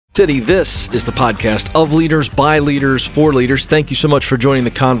City, this is the podcast of leaders, by leaders, for leaders. Thank you so much for joining the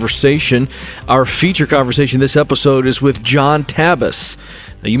conversation. Our feature conversation this episode is with John Tabis.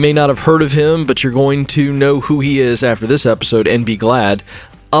 Now, you may not have heard of him, but you're going to know who he is after this episode and be glad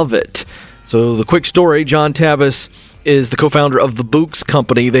of it. So the quick story, John Tabis is the co-founder of the Books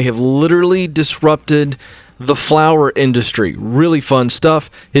Company. They have literally disrupted the flower industry. Really fun stuff.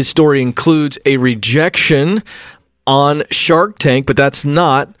 His story includes a rejection on Shark Tank, but that's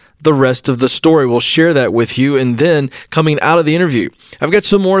not the rest of the story. We'll share that with you. And then coming out of the interview, I've got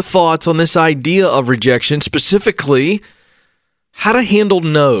some more thoughts on this idea of rejection, specifically how to handle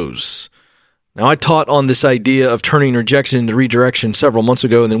no's. Now, I taught on this idea of turning rejection into redirection several months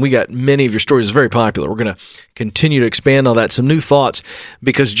ago, and then we got many of your stories. It's very popular. We're going to continue to expand on that, some new thoughts,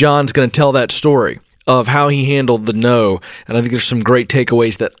 because John's going to tell that story of how he handled the no. And I think there's some great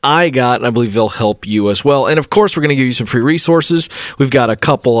takeaways that I got, and I believe they'll help you as well. And of course, we're going to give you some free resources. We've got a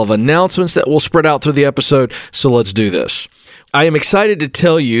couple of announcements that we'll spread out through the episode, so let's do this. I am excited to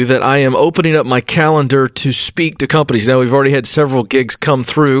tell you that I am opening up my calendar to speak to companies. Now, we've already had several gigs come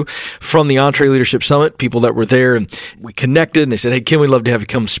through from the EntreLeadership Summit, people that were there, and we connected, and they said, hey, Kim, we'd love to have you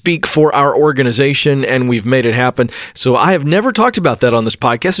come speak for our organization, and we've made it happen. So I have never talked about that on this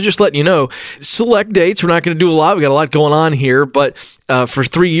podcast, so just letting you know, select dates. We're not going to do a lot. We've got a lot going on here, but for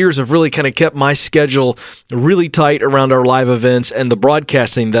 3 years, I've really kind of kept my schedule really tight around our live events and the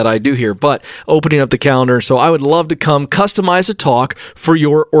broadcasting that I do here, but opening up the calendar. So I would love to come customize a talk for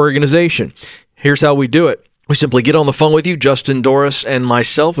your organization. Here's how we do it. We simply get on the phone with you, Justin, Doris, and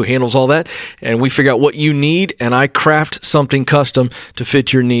myself, who handles all that, and we figure out what you need, and I craft something custom to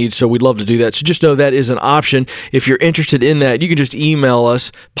fit your needs, so we'd love to do that. So just know that is an option. If you're interested in that, you can just email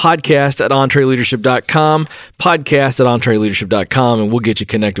us, podcast@entreleadership.com, podcast@entreleadership.com, and we'll get you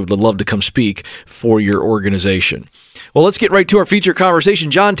connected. We'd love to come speak for your organization. Well, let's get right to our feature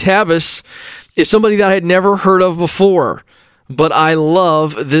conversation. John Tabis is somebody that I had never heard of before. But I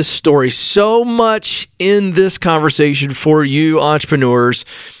love this story so much in this conversation for you entrepreneurs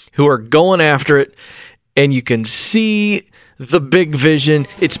who are going after it, and you can see the big vision.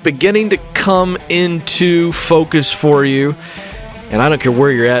 It's beginning to come into focus for you. And I don't care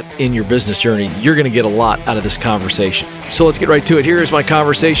where you're at in your business journey, you're going to get a lot out of this conversation. So let's get right to it. Here is my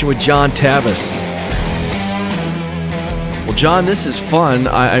conversation with John Tabis. Well, John, this is fun.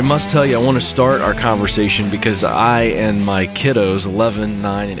 I must tell you, I want to start our conversation because I and my kiddos, 11,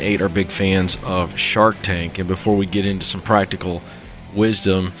 9, and 8, are big fans of Shark Tank. And before we get into some practical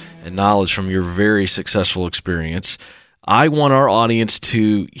wisdom and knowledge from your very successful experience, I want our audience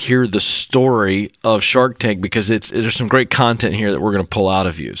to hear the story of Shark Tank because there's some great content here that we're going to pull out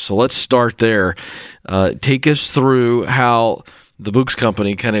of you. So let's start there. Take us through how the Books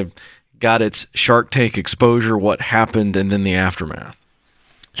Company kind of got its Shark Tank exposure, what happened, and then the aftermath.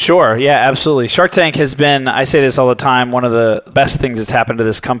 Sure. Yeah, absolutely. Shark Tank has been, I say this all the time, one of the best things that's happened to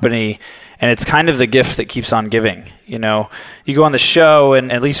this company, and it's kind of the gift that keeps on giving. You know, you go on the show,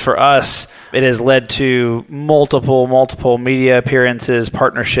 and at least for us, it has led to multiple media appearances,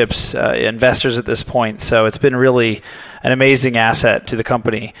 partnerships, investors at this point. So it's been really an amazing asset to the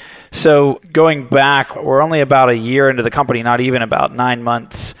company. So going back, we're only about a year into the company, not even about 9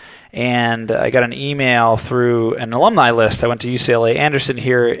 months. And I got an email through an alumni list. I went to UCLA Anderson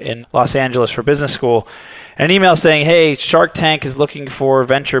here in Los Angeles for business school. And an email saying, hey, Shark Tank is looking for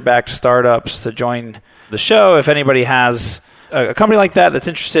venture-backed startups to join the show. If anybody has a company like that that's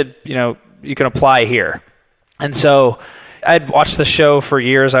interested, you know, you can apply here. And so I'd watched the show for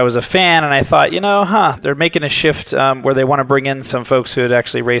years. I was a fan, and I thought, they're making a shift where they want to bring in some folks who had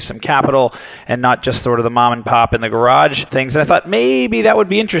actually raised some capital and not just sort of the mom and pop in the garage things. And I thought maybe that would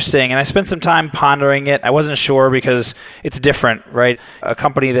be interesting. And I spent some time pondering it. I wasn't sure because it's different, right? A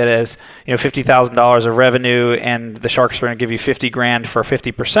company that has, $50,000 of revenue and the sharks are going to give you $50,000 for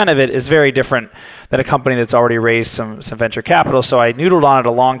 50% of it is very different than a company that's already raised some venture capital. So I noodled on it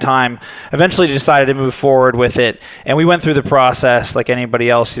a long time, eventually decided to move forward with it. And we went through the process like anybody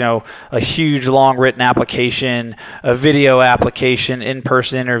else, a huge long written application, a video application,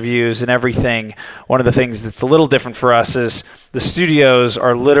 in-person interviews and everything. One of the things that's a little different for us is the studios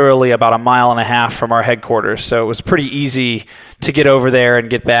are literally about 1.5 miles from our headquarters. So it was pretty easy to get over there and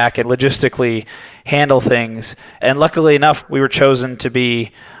get back and logistically handle things. And luckily enough, we were chosen to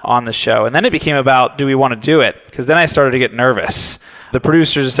be on the show. And then it became about, do we want to do it? Because then I started to get nervous. The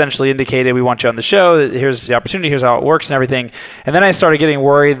producers essentially indicated, we want you on the show, here's the opportunity, here's how it works and everything. And then I started getting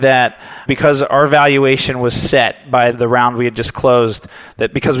worried that because our valuation was set by the round we had just closed,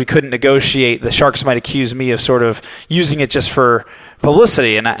 that because we couldn't negotiate, the sharks might accuse me of sort of using it just for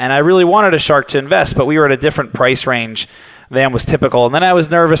publicity. And I really wanted a shark to invest, but we were at a different price range them was typical. And then I was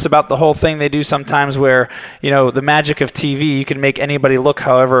nervous about the whole thing they do sometimes where, the magic of TV, you can make anybody look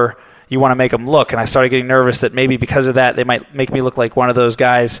however you want to make them look. And I started getting nervous that maybe because of that, they might make me look like one of those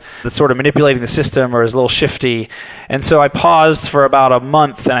guys that's sort of manipulating the system or is a little shifty. And so I paused for about a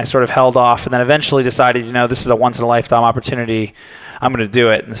month and I sort of held off and then eventually decided, this is a once-in-a-lifetime opportunity. I'm going to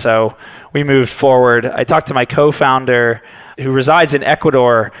do it. And so we moved forward. I talked to my co-founder who resides in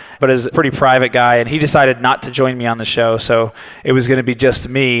Ecuador, but is a pretty private guy, and he decided not to join me on the show. So it was going to be just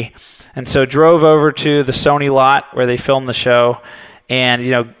me. And so drove over to the Sony lot where they filmed the show and,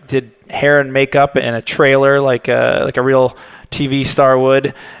 did hair and makeup in a trailer like a real TV star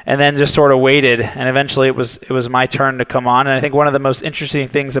would, and then just sort of waited. And eventually it was my turn to come on. And I think one of the most interesting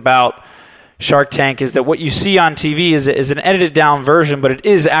things about Shark Tank is that what you see on TV is an edited down version, but it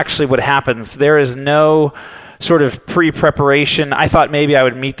is actually what happens. There is no sort of pre-preparation. I thought maybe I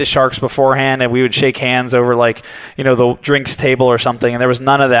would meet the sharks beforehand and we would shake hands over the drinks table or something, and there was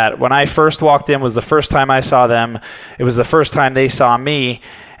none of that. When I first walked in was the first time I saw them. It was the first time they saw me,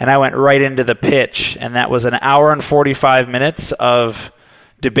 and I went right into the pitch, and that was an hour and 45 minutes of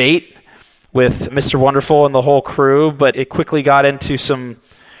debate with Mr. Wonderful and the whole crew, but it quickly got into some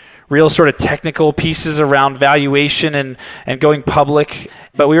real sort of technical pieces around valuation and going public.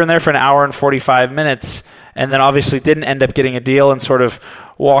 But we were in there for an hour and 45 minutes, and then obviously didn't end up getting a deal and sort of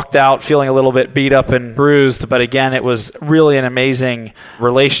walked out feeling a little bit beat up and bruised. But again, it was really an amazing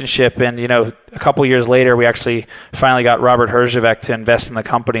relationship. And, a couple years later, we actually finally got Robert Herjavec to invest in the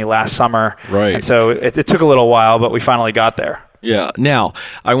company last summer. Right. And so it took a little while, but we finally got there. Yeah. Now,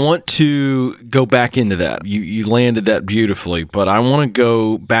 I want to go back into that. You landed that beautifully, but I want to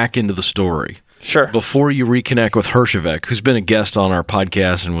go back into the story. Sure. Before you reconnect with Herjavec, who's been a guest on our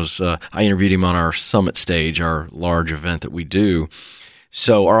podcast and was I interviewed him on our summit stage, our large event that we do.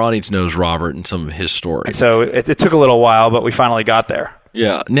 So our audience knows Robert and some of his story. And so it took a little while, but we finally got there.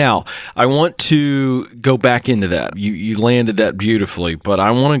 Yeah. Now, I want to go back into that. You landed that beautifully, but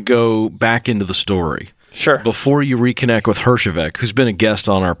I want to go back into the story. Sure. Before you reconnect with Herjavec, who's been a guest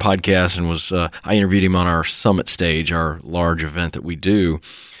on our podcast and was I interviewed him on our summit stage, our large event that we do.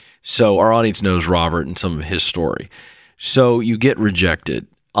 So our audience knows Robert and some of his story. So you get rejected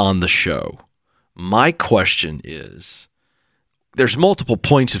on the show. My question is, there's multiple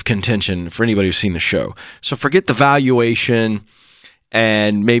points of contention for anybody who's seen the show. So forget the valuation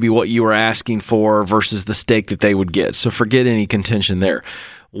and maybe what you were asking for versus the stake that they would get. So forget any contention there.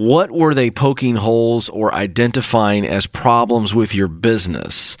 What were they poking holes or identifying as problems with your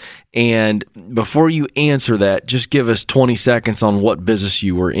business? And before you answer that, just give us 20 seconds on what business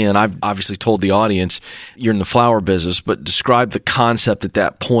you were in. I've obviously told the audience you're in the flower business, but describe the concept at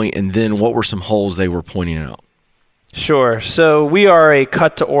that point, and then what were some holes they were pointing out? Sure. So we are a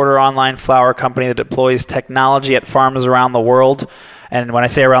cut-to-order online flower company that deploys technology at farms around the world. And when I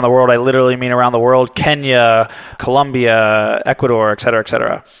say around the world, I literally mean around the world: Kenya, Colombia, Ecuador, et cetera, et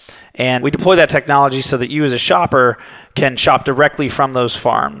cetera. And we deploy that technology so that you as a shopper can shop directly from those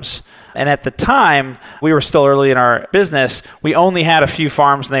farms. And at the time, we were still early in our business. We only had a few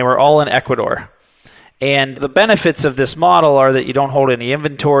farms, and they were all in Ecuador. And the benefits of this model are that you don't hold any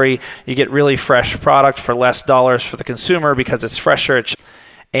inventory. You get really fresh product for less dollars for the consumer because it's fresher.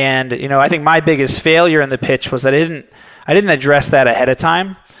 And, I think my biggest failure in the pitch was that I didn't address that ahead of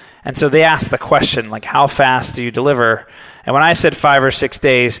time. And so they asked the question, how fast do you deliver? And when I said 5 or 6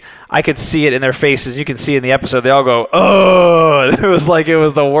 days, I could see it in their faces. You can see in the episode, they all go, "Oh!" It was like it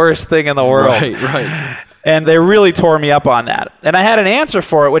was the worst thing in the world. Right. And they really tore me up on that. And I had an answer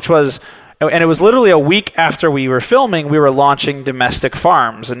for it, which was, and it was literally a week after we were filming, we were launching domestic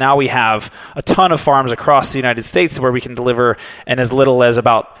farms. And now we have a ton of farms across the United States where we can deliver in as little as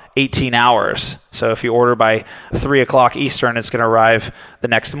about 18 hours. So if you order by 3 o'clock Eastern, it's going to arrive the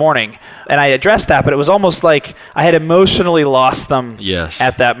next morning. And I addressed that, but it was almost like I had emotionally lost them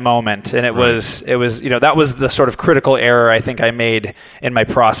at that moment. And it was that was the sort of critical error I think I made in my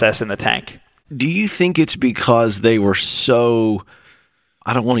process in the tank. Do you think it's because they were so,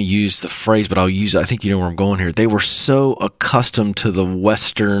 I don't want to use the phrase, but I'll use it. I think you know where I'm going here. They were so accustomed to the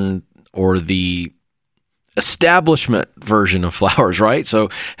Western or the establishment version of flowers, right? So,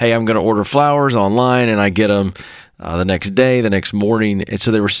 hey, I'm going to order flowers online and I get them the next day, the next morning. And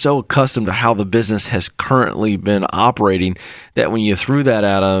so they were so accustomed to how the business has currently been operating that when you threw that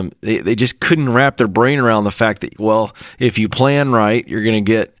at them, they just couldn't wrap their brain around the fact that, well, if you plan right, you're going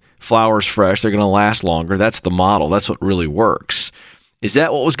to get flowers fresh. They're going to last longer. That's the model. That's what really works. Is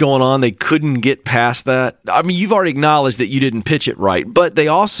that what was going on? They couldn't get past that? I mean, you've already acknowledged that you didn't pitch it right, but they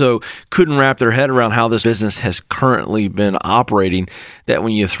also couldn't wrap their head around how this business has currently been operating, that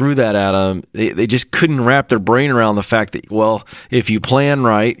when you threw that at them, they just couldn't wrap their brain around the fact that, well, if you plan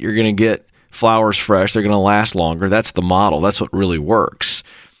right, you're going to get flowers fresh, they're going to last longer. That's the model. That's what really works.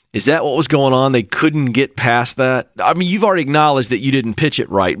 Is that what was going on? They couldn't get past that? I mean, you've already acknowledged that you didn't pitch it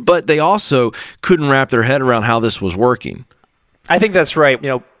right, but they also couldn't wrap their head around how this was working. I think that's right.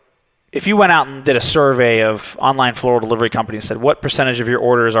 If you went out and did a survey of online floral delivery companies and said, what percentage of your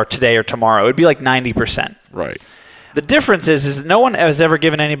orders are today or tomorrow? It would be like 90%. Right. The difference is no one has ever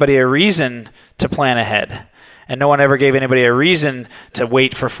given anybody a reason to plan ahead. And no one ever gave anybody a reason to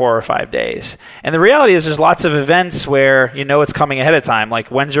wait for 4 or 5 days. And the reality is there's lots of events where you know it's coming ahead of time. Like,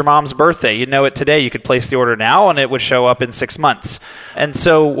 when's your mom's birthday? You know it today. You could place the order now, and it would show up in 6 months. And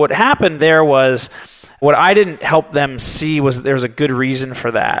so what happened there was, what I didn't help them see was there was a good reason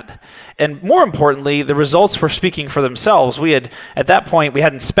for that. And more importantly, the results were speaking for themselves. At that point, we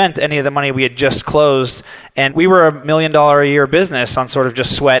hadn't spent any of the money we had just closed, and we were $1 million a year business on sort of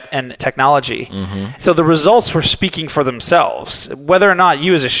just sweat and technology. Mm-hmm. So the results were speaking for themselves. Whether or not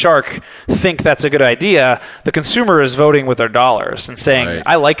you as a shark think that's a good idea, the consumer is voting with their dollars and saying, right,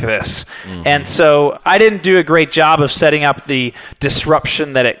 I like this. Mm-hmm. And so I didn't do a great job of setting up the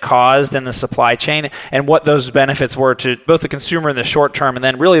disruption that it caused in the supply chain and what those benefits were to both the consumer in the short term and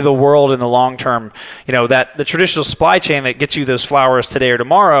then really the world in the long term. That the traditional supply chain that gets you those flowers today or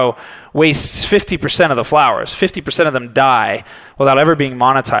tomorrow wastes 50% of the flowers. 50% of them die without ever being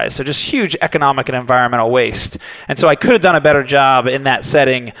monetized. So just huge economic and environmental waste. And so I could have done a better job in that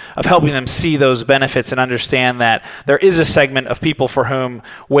setting of helping them see those benefits and understand that there is a segment of people for whom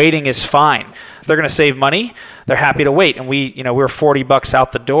waiting is fine. If they're going to save money, they're happy to wait. And we were $40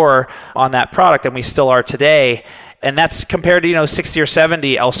 out the door on that product, and we still are today. And that's compared to 60 or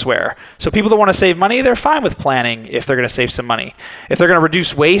 70 elsewhere. So people that want to save money, they're fine with planning if they're going to save some money. If they're going to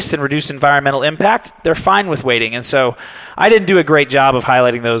reduce waste and reduce environmental impact, they're fine with waiting. And so I didn't do a great job of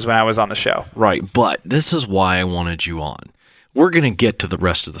highlighting those when I was on the show. Right, but this is why I wanted you on. We're going to get to the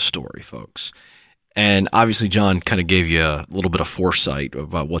rest of the story, folks. And obviously, John kind of gave you a little bit of foresight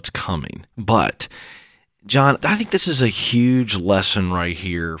about what's coming. But John, I think this is a huge lesson right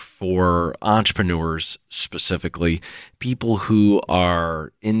here for entrepreneurs specifically, people who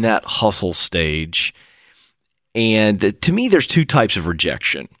are in that hustle stage. And to me, there's two types of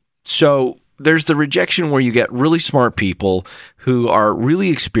rejection. So there's the rejection where you get really smart people who are really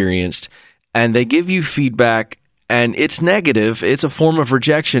experienced and they give you feedback and it's negative. It's a form of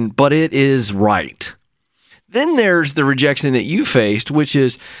rejection, but it is right. Then there's the rejection that you faced, which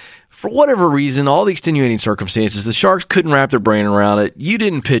is, for whatever reason, all the extenuating circumstances, the Sharks couldn't wrap their brain around it. You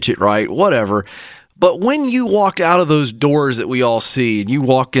didn't pitch it right, whatever. But when you walked out of those doors that we all see and you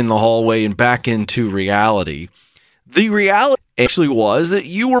walk in the hallway and back into reality, the reality actually was that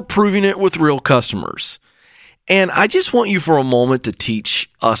you were proving it with real customers. And I just want you for a moment to teach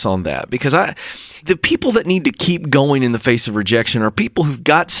us on that, because the people that need to keep going in the face of rejection are people who've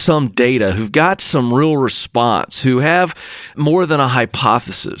got some data, who've got some real response, who have more than a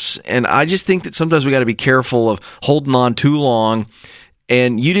hypothesis. And I just think that sometimes we got to be careful of holding on too long.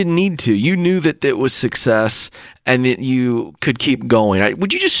 And you didn't need to. You knew that it was success and that you could keep going.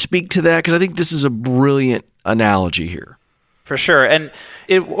 Would you just speak to that? Because I think this is a brilliant analogy here. For sure. And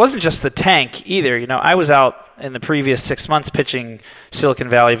it wasn't just the tank either. I was out in the previous 6 months pitching Silicon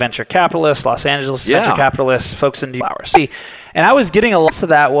Valley venture capitalists, Los Angeles venture capitalists, folks in flowers. And I was getting a lot of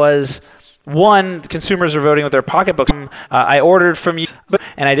that was, one, consumers are voting with their pocketbooks. I ordered from you,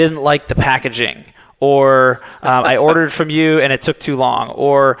 and I didn't like the packaging. Or I ordered from you and it took too long.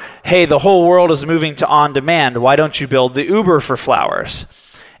 Or, hey, the whole world is moving to on-demand. Why don't you build the Uber for flowers?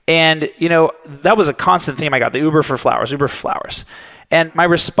 And, that was a constant theme I got, the Uber for flowers. And my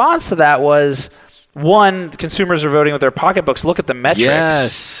response to that was, one, consumers are voting with their pocketbooks. Look at the metrics.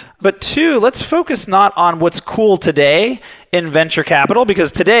 Yes. But two, let's focus not on what's cool today in venture capital,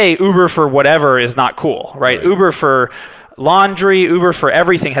 because today Uber for whatever is not cool, right? Uber for laundry, Uber for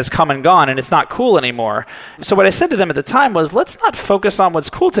everything has come and gone, and it's not cool anymore. So what I said to them at the time was, let's not focus on what's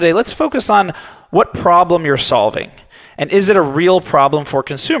cool today. Let's focus on what problem you're solving. And is it a real problem for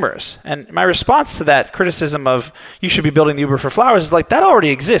consumers? And my response to that criticism of you should be building the Uber for flowers is like, that already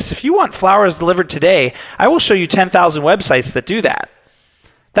exists. If you want flowers delivered today, I will show you 10,000 websites that do that.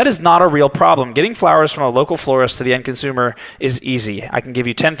 That is not a real problem. Getting flowers from a local florist to the end consumer is easy. I can give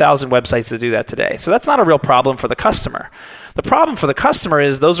you 10,000 websites that do that today. So that's not a real problem for the customer. The problem for the customer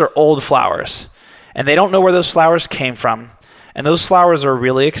is those are old flowers, and they don't know where those flowers came from, and those flowers are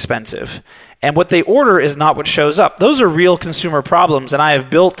really expensive. And what they order is not what shows up. Those are real consumer problems, and I have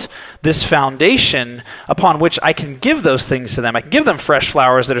built this foundation upon which I can give those things to them. I can give them fresh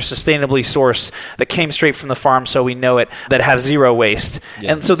flowers that are sustainably sourced, that came straight from the farm so we know it, that have zero waste.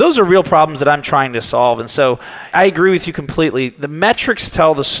 Yes. And so those are real problems that I'm trying to solve. And so I agree with you completely. The metrics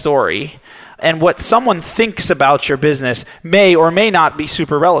tell the story, and what someone thinks about your business may or may not be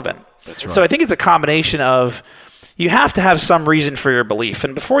super relevant. That's right. So I think it's a combination of you have to have some reason for your belief.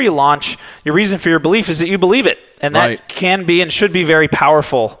 And before you launch, your reason for your belief is that you believe it. And that can be and should be very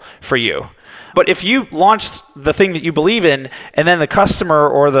powerful for you. But if you launched the thing that you believe in, and then the customer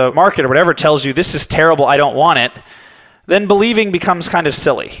or the market or whatever tells you, this is terrible, I don't want it, then believing becomes kind of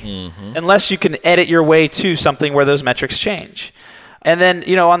silly. Unless you can edit your way to something where those metrics change. And then,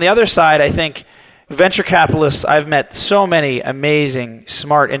 on the other side, I think venture capitalists, I've met so many amazing,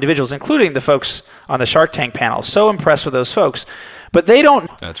 smart individuals, including the folks on the Shark Tank panel. So impressed with those folks. But they don't.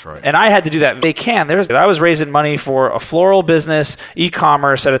 That's right. And I had to do that. They can. I was raising money for a floral business,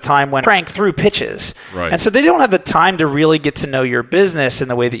 e-commerce, at a time when Frank threw pitches. Right. And so they don't have the time to really get to know your business in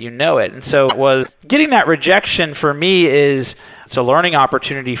the way that you know it. And so it was getting that rejection for me it's a learning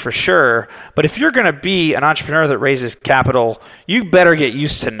opportunity for sure. But if you're going to be an entrepreneur that raises capital, you better get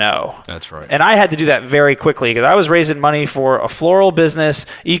used to no. That's right. And I had to do that very quickly because I was raising money for a floral business,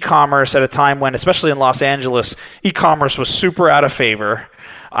 e-commerce, at a time when, especially in Los Angeles, e-commerce was super out of favor.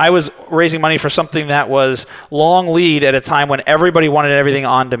 I was raising money for something that was long lead at a time when everybody wanted everything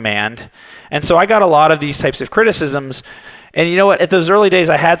on demand. And so I got a lot of these types of criticisms. And you know what? At those early days,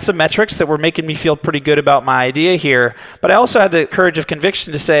 I had some metrics that were making me feel pretty good about my idea here. But I also had the courage of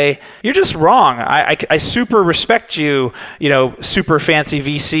conviction to say, you're just wrong. I super respect you, super fancy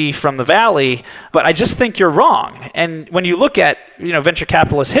VC from the Valley, but I just think you're wrong. And when you look at, venture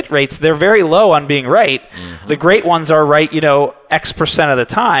capitalist hit rates, they're very low on being right. The great ones are right, X% of the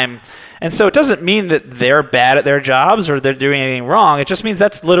time. And so it doesn't mean that they're bad at their jobs or they're doing anything wrong. It just means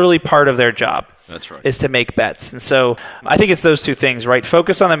that's literally part of their job. That's right. Is to make bets. And so I think it's those two things, right?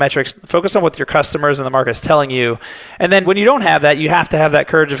 Focus on the metrics, focus on what your customers and the market is telling you. And then when you don't have that, you have to have that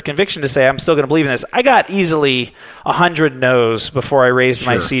courage of conviction to say, I'm still going to believe in this. I got easily 100 no's before I raised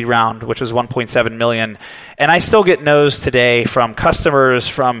my seed round, which was 1.7 million. And I still get no's today from customers,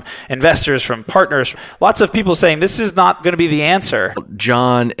 from investors, from partners. Lots of people saying this is not going to be the answer.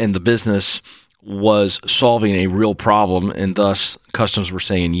 John and the business was solving a real problem, and thus customers were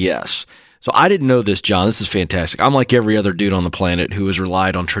saying yes. So I didn't know this, John. This is fantastic. I'm like every other dude on the planet who has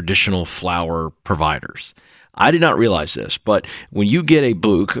relied on traditional flower providers. I did not realize this, but when you get a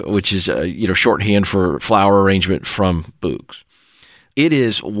bouquet, which is shorthand for flower arrangement from bouquets, it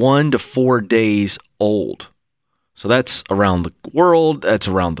is 1 to 4 days old. So that's around the world. That's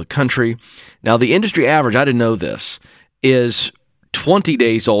around the country. Now, the industry average, I didn't know this, is 20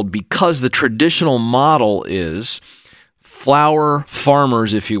 days old because the traditional model is flower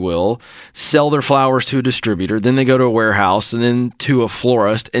farmers, if you will, sell their flowers to a distributor, then they go to a warehouse, and then to a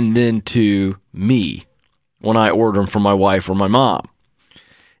florist, and then to me when I order them from my wife or my mom.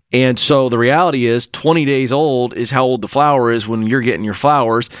 And so the reality is 20 days old is how old the flower is when you're getting your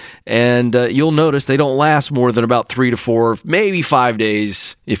flowers, and you'll notice they don't last more than about 3 to 4, maybe 5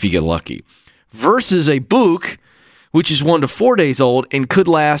 days if you get lucky, versus a bouquet, which is 1 to 4 days old and could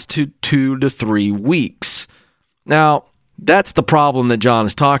last to 2 to 3 weeks. Now, that's the problem that John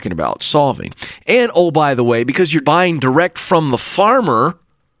is talking about solving. And, oh, by the way, because you're buying direct from the farmer,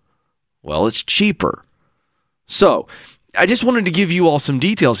 well, it's cheaper. So I just wanted to give you all some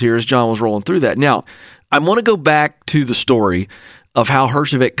details here as John was rolling through that. Now, I want to go back to the story of how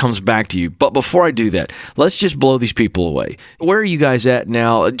Herjavec comes back to you. But before I do that, let's just blow these people away. Where are you guys at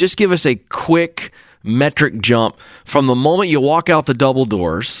now? Just give us a quick metric jump from the moment you walk out the double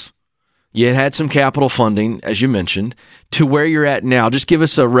doors. You had some capital funding, as you mentioned, to where you're at now. Just give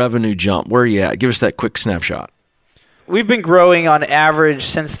us a revenue jump. Where are you at? Give us that quick snapshot. We've been growing on average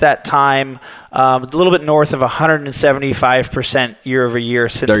since that time, a little bit north of 175% year over year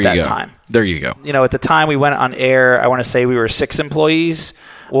since that time. There you go. At the time we went on air, I want to say we were 6 employees.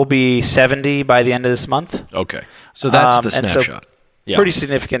 We'll be 70 by the end of this month. Okay. So that's the snapshot. So pretty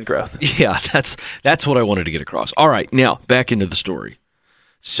significant growth. Yeah, that's what I wanted to get across. All right, now back into the story.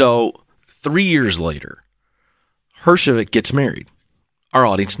 So 3 years later, Herjavec gets married. Our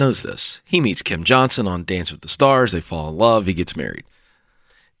audience knows this. He meets Kim Johnson on Dance with the Stars. They fall in love. He gets married.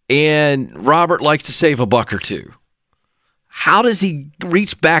 And Robert likes to save a buck or two. How does he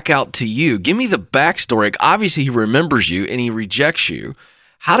reach back out to you? Give me the backstory. Obviously, he remembers you and he rejects you.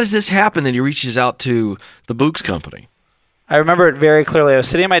 How does this happen that he reaches out to the Books Company? I remember it very clearly. I was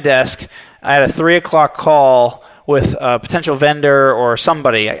sitting at my desk. I had a 3 o'clock call with a potential vendor or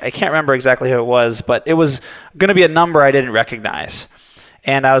somebody. I can't remember exactly who it was, but it was going to be a number I didn't recognize.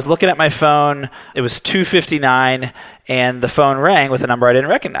 And I was looking at my phone. It was 2:59, and the phone rang with a number I didn't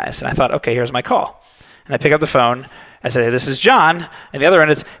recognize. And I thought, okay, here's my call. And I pick up the phone. I said, hey, this is John. And the other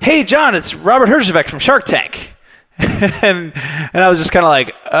end, it's, hey, John, it's Robert Herjavec from Shark Tank. and I was just kind of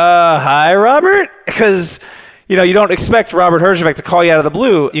like, hi, Robert? Because you don't expect Robert Herjavec to call you out of the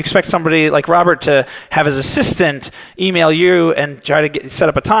blue. You expect somebody like Robert to have his assistant email you and try to set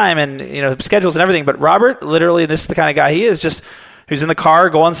up a time and schedules and everything. But Robert, literally, this is the kind of guy he is. Just who's in the car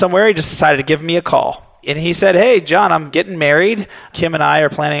going somewhere. He just decided to give me a call. And he said, hey, John, I'm getting married. Kim and I are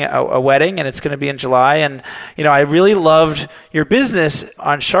planning a wedding, and it's going to be in July. And, I really loved your business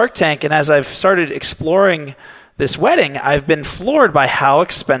on Shark Tank. And as I've started exploring this wedding, I've been floored by how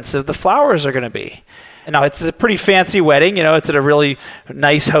expensive the flowers are going to be. And now, it's a pretty fancy wedding. It's at a really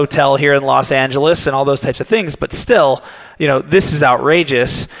nice hotel here in Los Angeles and all those types of things. But still, this is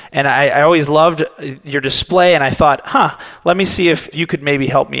outrageous. And I always loved your display. And I thought, let me see if you could maybe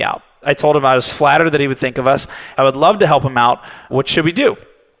help me out. I told him I was flattered that he would think of us. I would love to help him out. What should we do?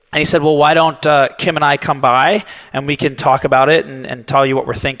 And he said, well, why don't Kim and I come by and we can talk about it and tell you what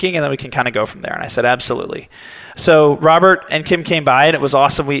we're thinking, and then we can kind of go from there. And I said, absolutely. So Robert and Kim came by, and it was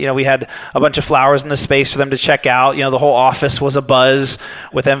awesome. We had a bunch of flowers in the space for them to check out. The whole office was a buzz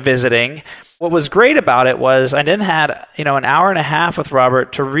with them visiting. What was great about it was I then had, an hour and a half with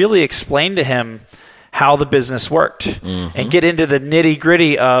Robert to really explain to him how the business worked and get into the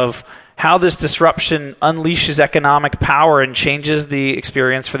nitty-gritty of how this disruption unleashes economic power and changes the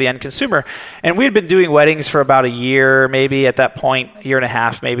experience for the end consumer. And we had been doing weddings for about a year, maybe at that point, a year and a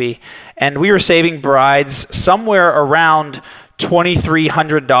half maybe, and we were saving brides somewhere around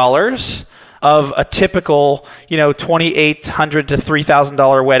 $2,300 of a typical, $2,800 to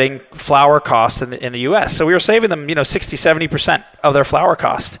 $3,000 wedding flower cost in the U.S. So we were saving them, 60, 70% of their flower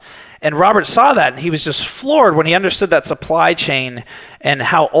cost. And Robert saw that, and he was just floored when he understood that supply chain and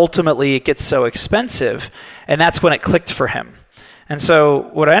how ultimately it gets so expensive. And that's when it clicked for him. And so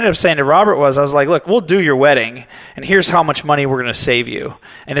what I ended up saying to Robert was, I was like, look, we'll do your wedding, and here's how much money we're going to save you,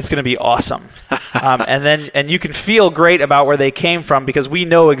 and it's going to be awesome. And you can feel great about where they came from because we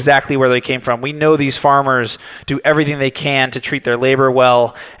know exactly where they came from. We know these farmers do everything they can to treat their labor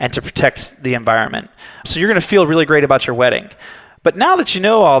well and to protect the environment. So you're going to feel really great about your wedding. But now that you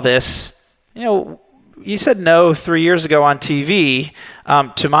know all this, you said no 3 years ago on TV,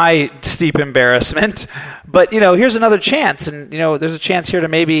 to my steep embarrassment. But, here's another chance. And, there's a chance here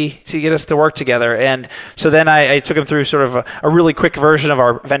to get us to work together. And so then I took him through sort of a really quick version of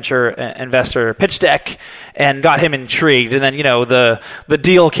our venture investor pitch deck and got him intrigued. And then, the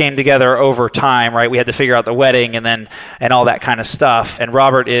deal came together over time, right? We had to figure out the wedding and all that kind of stuff. And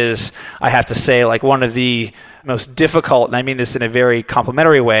Robert is, I have to say, like one of the most difficult, and I mean this in a very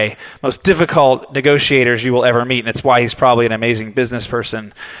complimentary way, most difficult negotiators you will ever meet, and it's why he's probably an amazing business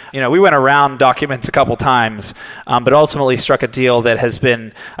person. We went around documents a couple times, but ultimately struck a deal that has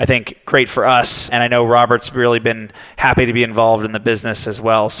been, I think, great for us, and I know Robert's really been happy to be involved in the business as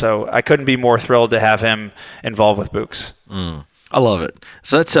well, so I couldn't be more thrilled to have him involved with Books. I love it.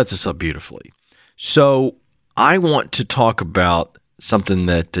 So that sets us up beautifully. So I want to talk about something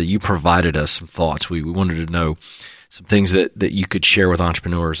that you provided us some thoughts. We wanted to know some things that you could share with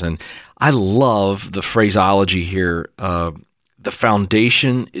entrepreneurs. And I love the phraseology here. The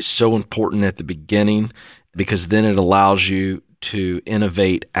foundation is so important at the beginning because then it allows you to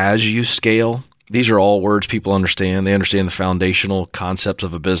innovate as you scale. These are all words people understand. They understand the foundational concepts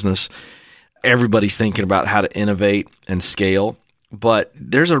of a business. Everybody's thinking about how to innovate and scale, but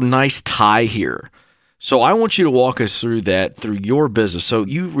there's a nice tie here. So I want you to walk us through that, through your business. So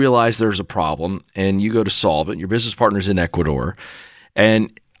you realize there's a problem and you go to solve it. Your business partner's in Ecuador.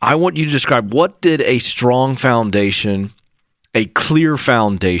 And I want you to describe, what did a strong foundation, a clear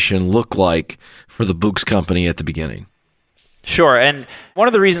foundation look like for the Books Company at the beginning? Sure. And one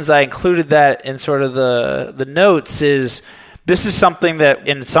of the reasons I included that in sort of the notes is this is something that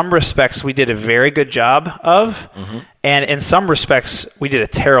in some respects we did a very good job of. And in some respects we did a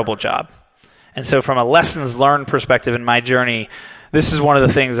terrible job. And so from a lessons learned perspective in my journey, this is one of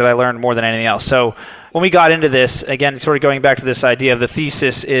the things that I learned more than anything else. So when we got into this, again, sort of going back to this idea of the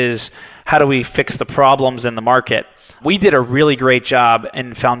thesis is how do we fix the problems in the market? We did a really great job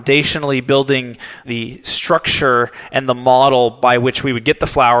in foundationally building the structure and the model by which we would get the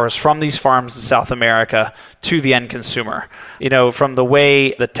flowers from these farms in South America to the end consumer. From the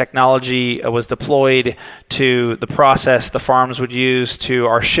way the technology was deployed to the process the farms would use to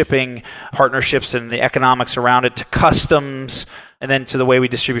our shipping partnerships and the economics around it to customs, and then to the way we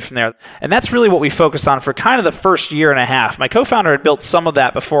distribute from there. And that's really what we focused on for kind of the first year and a half. My co-founder had built some of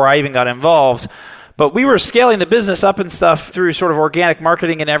that before I even got involved, but we were scaling the business up and stuff through sort of organic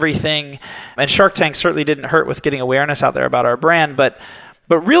marketing and everything. And Shark Tank certainly didn't hurt with getting awareness out there about our brand, but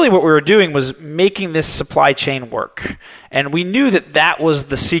really what we were doing was making this supply chain work. And we knew that that was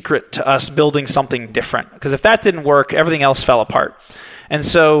the secret to us building something different. Because if that didn't work, everything else fell apart. And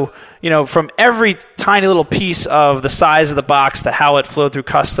so, from every tiny little piece of the size of the box to how it flowed through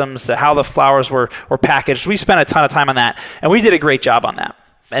customs to how the flowers were packaged, we spent a ton of time on that. And we did a great job on that.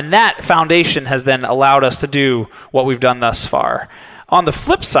 And that foundation has then allowed us to do what we've done thus far. On the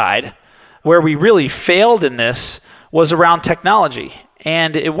flip side, where we really failed in this was around technology.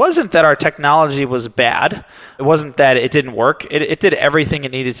 And it wasn't that our technology was bad. It wasn't that it didn't work. It did everything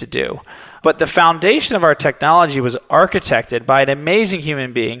it needed to do. But the foundation of our technology was architected by an amazing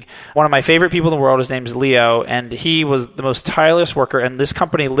human being. One of my favorite people in the world, his name is Leo, and he was the most tireless worker. And this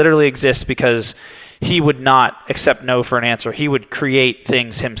company literally exists because he would not accept no for an answer. He would create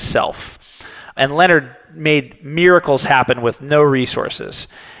things himself. And Leonard made miracles happen with no resources.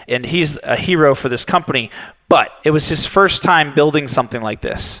 And he's a hero for this company. But it was his first time building something like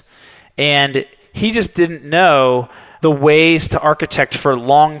this. And he just didn't know the ways to architect for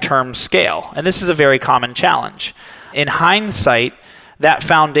long-term scale. And this is a very common challenge. In hindsight, that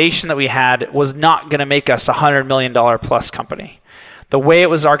foundation that we had was not going to make us a $100 million plus company. The way it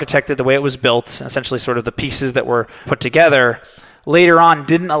was architected, the way it was built, essentially sort of the pieces that were put together, later on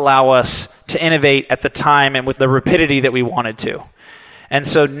didn't allow us to innovate at the time and with the rapidity that we wanted to. And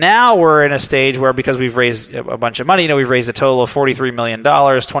so now we're in a stage where, because we've raised a bunch of money, we've raised a total of $43 million,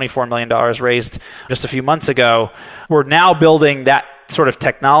 $24 million raised just a few months ago. We're now building that sort of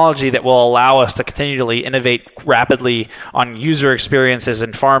technology that will allow us to continually innovate rapidly on user experiences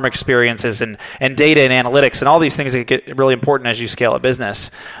and farm experiences and data and analytics and all these things that get really important as you scale a business.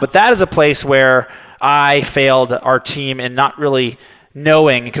 But that is a place where I failed our team in not really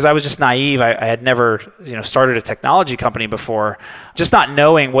knowing, because I was just naive. I had never started a technology company before, just not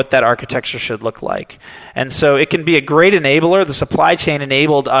knowing what that architecture should look like. And so it can be a great enabler. The supply chain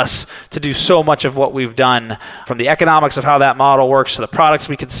enabled us to do so much of what we've done, from the economics of how that model works to the products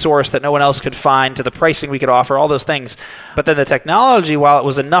we could source that no one else could find to the pricing we could offer, all those things. But then the technology, while it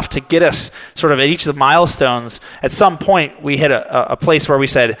was enough to get us sort of at each of the milestones, at some point we hit a place where we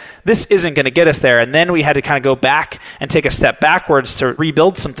said, this isn't going to get us there. And then we had to kind of go back and take a step backwards to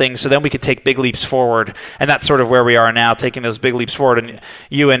rebuild some things so then we could take big leaps forward. And that's sort of where we are now, taking those big leaps forward. And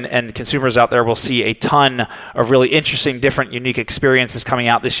you and consumers out there will see a ton of really interesting, different, unique experiences coming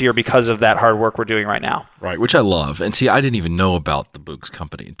out this year because of that hard work we're doing right now. Right, which I love. And see, I didn't even know about the Boogs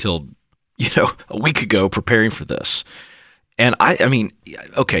Company until, a week ago preparing for this. And I mean,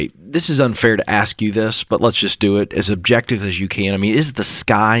 okay, this is unfair to ask you this, but let's just do it as objective as you can. I mean, is the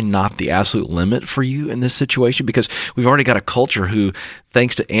sky not the absolute limit for you in this situation? Because we've already got a culture who,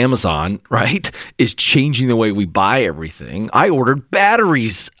 thanks to Amazon, right, is changing the way we buy everything. I ordered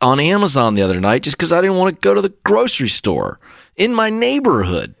batteries on Amazon the other night just because I didn't want to go to the grocery store in my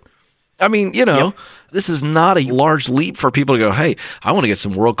neighborhood. I mean, Yep. This is not a large leap for people to go, hey, I want to get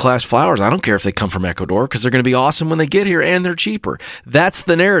some world-class flowers. I don't care if they come from Ecuador because they're going to be awesome when they get here and they're cheaper. That's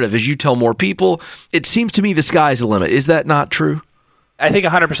the narrative. As you tell more people, it seems to me the sky's the limit. Is that not true? I think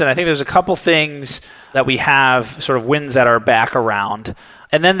 100%. I think there's a couple things that we have sort of winds at our back around.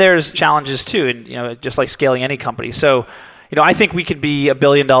 And then there's challenges too, and just like scaling any company. So, I think we could be $1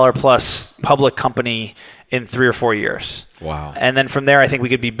 billion plus public company in 3 or 4 years. Wow. And then from there, I think we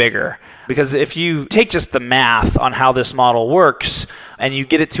could be bigger. Because if you take just the math on how this model works and you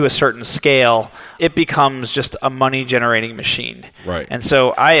get it to a certain scale, it becomes just a money-generating machine. Right. And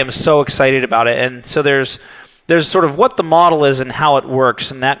so I am so excited about it. And so there's sort of what the model is and how it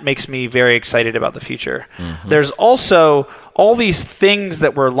works, and that makes me very excited about the future. Mm-hmm. There's also all these things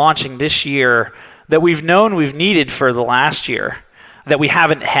that we're launching this year that we've known we've needed for the last year that we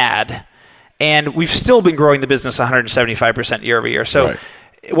haven't had. And we've still been growing the business 175% year over year. So right.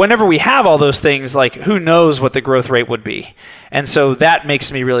 Whenever we have all those things, like, who knows what the growth rate would be. And so that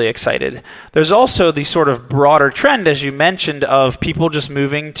makes me really excited. There's also the sort of broader trend, as you mentioned, of people just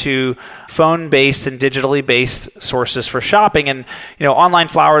moving to phone-based and digitally based sources for shopping. And, online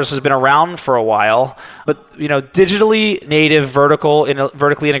flowers has been around for a while, But, digitally native,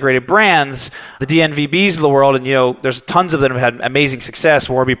 vertically integrated brands, the DNVBs of the world, and, there's tons of them have had amazing success.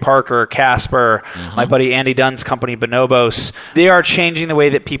 Warby Parker, Casper, my buddy Andy Dunn's company, Bonobos. They are changing the way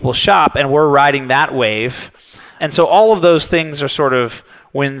that people shop, and we're riding that wave. And so all of those things are sort of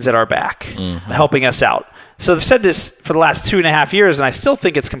winds at our back, helping us out. So I've said this for the last 2.5 years, and I still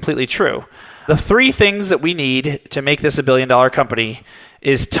think it's completely true. The 3 things that we need to make this $1 billion company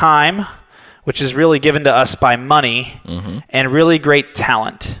is time, which is really given to us by money, and really great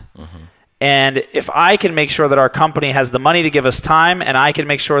talent. And if I can make sure that our company has the money to give us time, and I can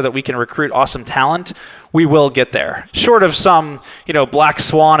make sure that we can recruit awesome talent, we will get there. Short of some, black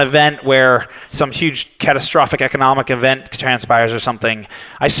swan event where some huge catastrophic economic event transpires or something,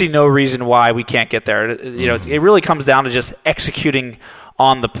 I see no reason why we can't get there. It really comes down to just executing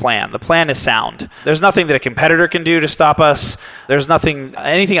on the plan. The plan is sound. There's nothing that a competitor can do to stop us. There's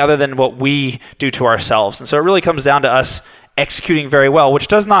anything other than what we do to ourselves. And so it really comes down to us executing very well, which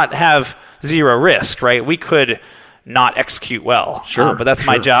does not have zero risk, right? We could not execute well. Sure. But that's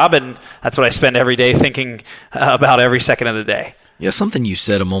my job, and that's what I spend every day thinking about every second of the day. Yeah, something you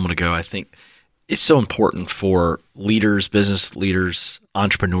said a moment ago, I think, is so important for leaders, business leaders,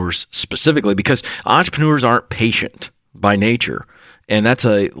 entrepreneurs specifically, because entrepreneurs aren't patient by nature. And that's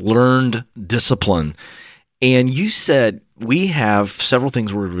a learned discipline. And you said we have several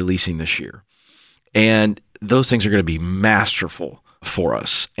things we're releasing this year. And those things are going to be masterful for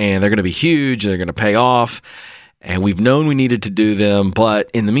us. And they're going to be huge. They're going to pay off. And we've known we needed to do them. But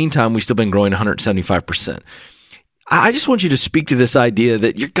in the meantime, we've still been growing 175%. I just want you to speak to this idea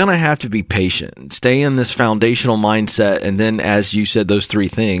that you're going to have to be patient, stay in this foundational mindset. And then, as you said, those 3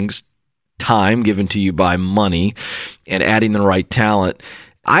 things, time given to you by money and adding the right talent.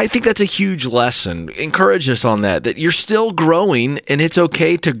 I think that's a huge lesson. Encourage us on that you're still growing, and it's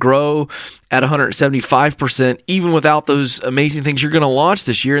okay to grow at 175% even without those amazing things you're going to launch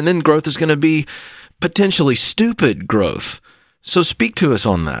this year. And then growth is going to be potentially stupid growth. So speak to us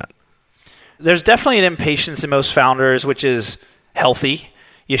on that. There's definitely an impatience in most founders, which is healthy.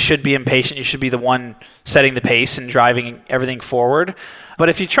 You should be impatient. You should be the one setting the pace and driving everything forward. But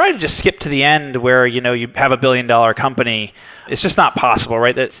if you try to just skip to the end where, you have $1 billion company, it's just not possible,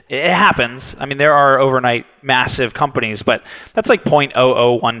 right? It happens. I mean, there are overnight massive companies, but that's like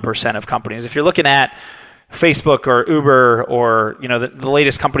 0.001% of companies. If you're looking at Facebook or Uber or, the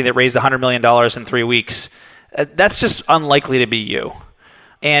latest company that raised $100 million in 3 weeks, that's just unlikely to be you.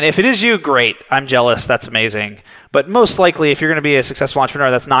 And if it is you, great. I'm jealous. That's amazing. But most likely, if you're going to be a successful entrepreneur,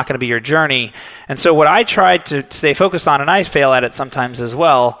 that's not going to be your journey. And so what I try to stay focused on, and I fail at it sometimes as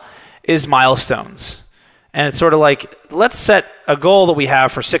well, is milestones. And it's sort of like, let's set a goal that we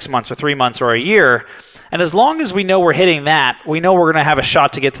have for 6 months or 3 months or a year. And as long as we know we're hitting that, we know we're going to have a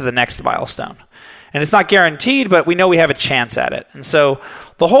shot to get to the next milestone. And it's not guaranteed, but we know we have a chance at it. And so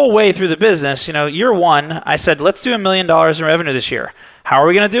the whole way through the business, year 1, I said, let's do $1 million in revenue this year. How are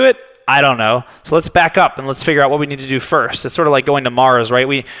we going to do it? I don't know. So let's back up and let's figure out what we need to do first. It's sort of like going to Mars, right?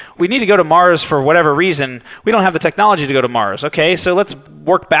 We need to go to Mars for whatever reason. We don't have the technology to go to Mars. Okay, so let's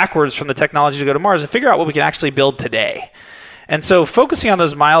work backwards from the technology to go to Mars and figure out what we can actually build today. And so focusing on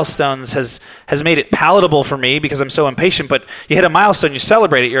those milestones has made it palatable for me because I'm so impatient. But you hit a milestone, you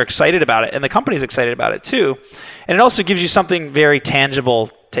celebrate it, you're excited about it, and the company's excited about it too. And it also gives you something very tangible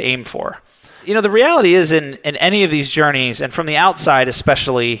to aim for. The reality is in any of these journeys, and from the outside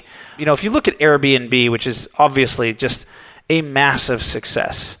especially, if you look at Airbnb, which is obviously just a massive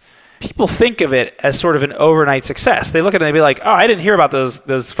success, people think of it as sort of an overnight success. They look at it and they be like, oh, I didn't hear about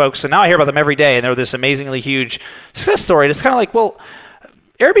those folks, and now I hear about them every day, and they're this amazingly huge success story. And it's kind of like, well,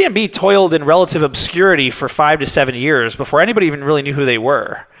 Airbnb toiled in relative obscurity for 5 to 7 years before anybody even really knew who they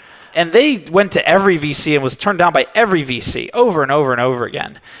were. And they went to every VC and was turned down by every VC over and over and over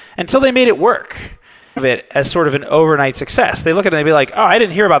again until they made it work. Of it as sort of an overnight success. They look at it and they be like, oh, I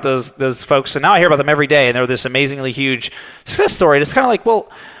didn't hear about those folks, and now I hear about them every day, and they're this amazingly huge success story. And it's kind of like,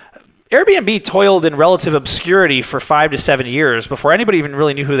 well, Airbnb toiled in relative obscurity for 5 to 7 years before anybody even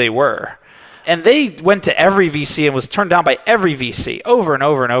really knew who they were. And they went to every VC and was turned down by every VC over and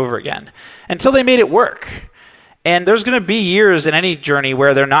over and over again until they made it work. And there's going to be years in any journey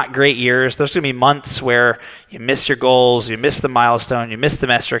where they're not great years. There's going to be months where you miss your goals, you miss the milestone, you miss the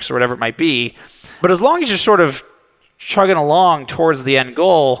metrics or whatever it might be. But as long as you're sort of chugging along towards the end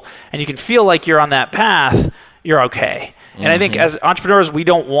goal and you can feel like you're on that path, you're okay. And I think as entrepreneurs, we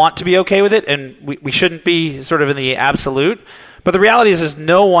don't want to be okay with it, and we shouldn't be sort of in the absolute. But the reality is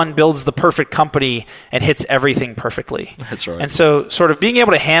no one builds the perfect company and hits everything perfectly. That's right. And so sort of being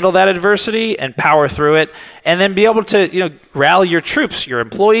able to handle that adversity and power through it, and then be able to, rally your troops, your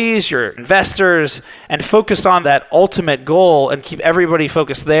employees, your investors, and focus on that ultimate goal and keep everybody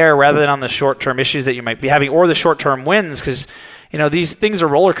focused there rather than on the short-term issues that you might be having or the short-term wins, because these things are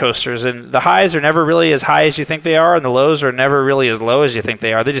roller coasters, and the highs are never really as high as you think they are, and the lows are never really as low as you think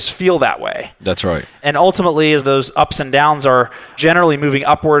they are. They just feel that way. That's right. And ultimately, as those ups and downs are generally moving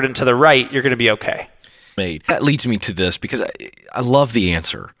upward and to the right, you're going to be okay. That leads me to this, because I love the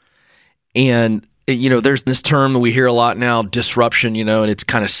answer. And there's this term that we hear a lot now, disruption, and it's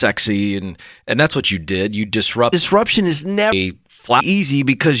kind of sexy, and that's what you did. You disrupt. Disruption is never flat easy,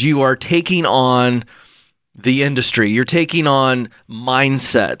 because you are taking on the industry. You're taking on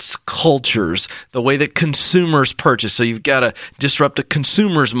mindsets, cultures, the way that consumers purchase. So you've got to disrupt the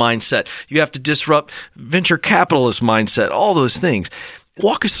consumer's mindset. You have to disrupt venture capitalist mindset, all those things.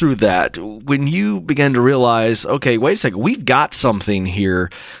 Walk us through that. When you began to realize, okay, wait a second, we've got something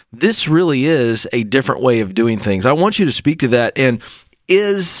here. This really is a different way of doing things. I want you to speak to that. And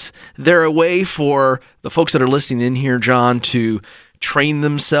is there a way for the folks that are listening in here, John, to train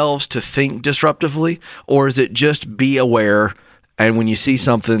themselves to think disruptively, or is it just be aware and when you see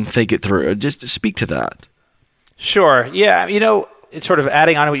something, think it through? Just speak to that. Sure. Yeah. It's sort of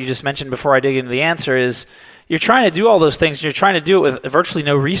adding on to what you just mentioned before I dig into the answer is you're trying to do all those things, and you're trying to do it with virtually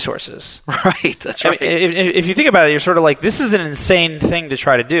no resources. Right. That's right. If you think about it, you're sort of like, this is an insane thing to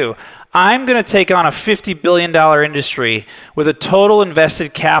try to do. I'm going to take on a $50 billion industry with a total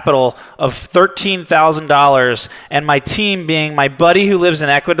invested capital of $13,000, and my team being my buddy who lives in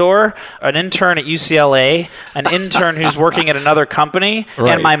Ecuador, an intern at UCLA, an intern who's working at another company,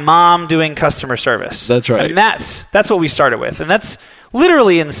 right, and my mom doing customer service. That's right. And that's what we started with. And that's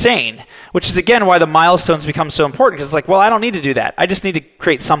literally insane, which is, again, why the milestones become so important, because it's like, well, I don't need to do that. I just need to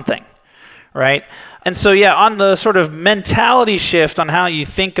create something, right? And so, yeah, on the sort of mentality shift on how you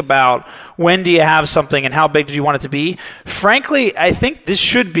think about when do you have something and how big do you want it to be, frankly, I think this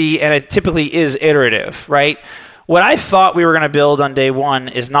should be, and it typically is, iterative, right? What I thought we were going to build on day one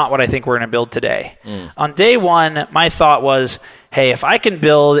is not what I think we're going to build today. On day one, my thought was, hey, if I can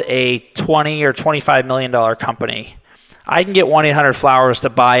build a $20 or $25 million company, I can get 1-800-Flowers to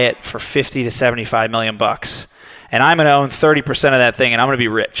buy it for $50 to $75 million bucks, and I'm going to own 30% of that thing, and I'm going to be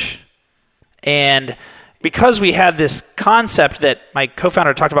rich. And because we had this concept that my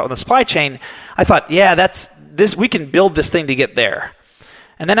co-founder talked about with the supply chain, I thought, yeah, we can build this thing to get there.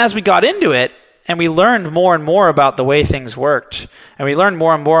 And then as we got into it, and we learned more and more about the way things worked, and we learned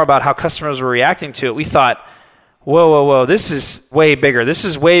more and more about how customers were reacting to it, we thought, whoa, this is way bigger. This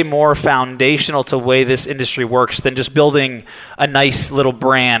is way more foundational to the way this industry works than just building a nice little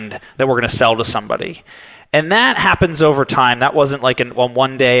brand that we're going to sell to somebody. And that happens over time. That wasn't like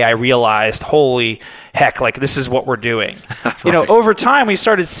one day I realized, holy heck, like this is what we're doing. Right. Over time we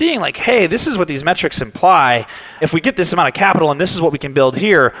started seeing like, hey, this is what these metrics imply. If we get this amount of capital and this is what we can build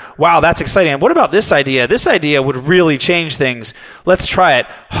here, wow, that's exciting. And what about this idea? This idea would really change things. Let's try it.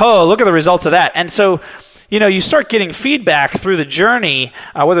 Oh, look at the results of that. And so you start getting feedback through the journey,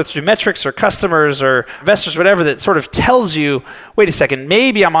 whether it's through metrics or customers or investors, whatever, that sort of tells you, wait a second,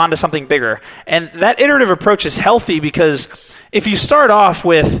 maybe I'm onto something bigger. And that iterative approach is healthy because if you start off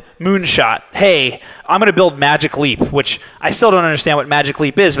with moonshot, hey, I'm going to build Magic Leap, which I still don't understand what Magic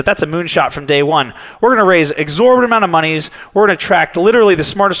Leap is, but that's a moonshot from day one. We're going to raise exorbitant amount of monies. We're going to attract literally the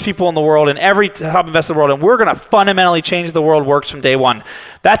smartest people in the world and every top investor in the world, and we're going to fundamentally change the world works from day one.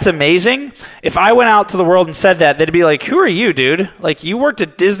 That's amazing. If I went out to the world and said that, they'd be like, who are you, dude? Like, you worked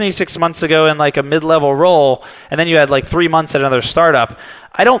at Disney 6 months ago in like a mid-level role, and then you had like 3 months at another startup.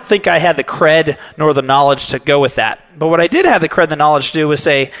 I don't think I had the cred nor the knowledge to go with that. But what I did have the cred and the knowledge to do was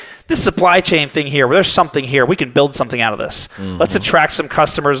say, this supply chain thing here, there's something here. We can build something out of this. Mm-hmm. Let's attract some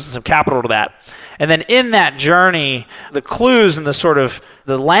customers and some capital to that. And then in that journey, the clues and the sort of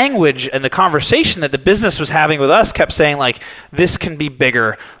the language and the conversation that the business was having with us kept saying like, this can be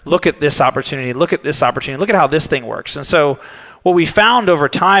bigger. Look at this opportunity. Look at this opportunity. Look at how this thing works. And so what we found over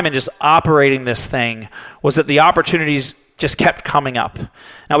time in just operating this thing was that the opportunities just kept coming up.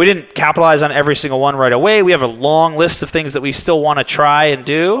 Now, we didn't capitalize on every single one right away. We have a long list of things that we still want to try and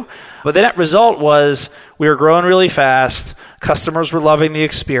do. But the net result was we were growing really fast. Customers were loving the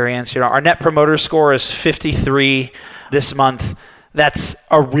experience. Our net promoter score is 53 this month. That's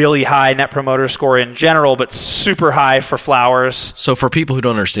a really high net promoter score in general, but super high for flowers. So for people who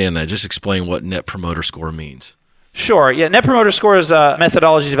don't understand that, just explain what net promoter score means. Sure. Yeah, Net Promoter Score is a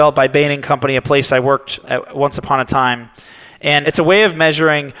methodology developed by Bain & Company, a place I worked at once upon a time. And it's a way of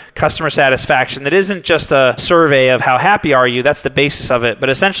measuring customer satisfaction that isn't just a survey of how happy are you. That's the basis of it. But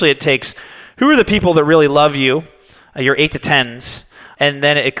essentially it takes who are the people that really love you, your 8 to 10s, and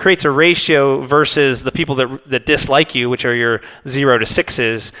then it creates a ratio versus the people that dislike you, which are your 0 to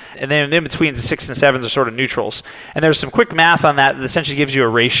 6s, and then in between the 6 and 7s are sort of neutrals. And there's some quick math on that essentially gives you a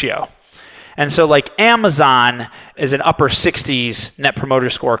ratio. And so like Amazon is an upper 60s net promoter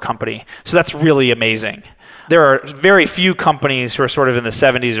score company. So that's really amazing. There are very few companies who are sort of in the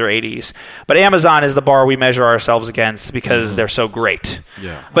 70s or 80s. But Amazon is the bar we measure ourselves against because they're so great.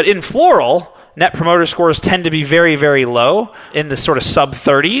 Yeah. But in floral, net promoter scores tend to be very, very low in the sort of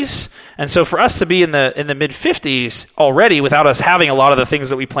sub-30s. And so for us to be in the mid-50s already without us having a lot of the things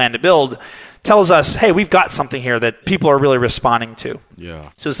that we plan to build tells us, hey, we've got something here that people are really responding to. Yeah.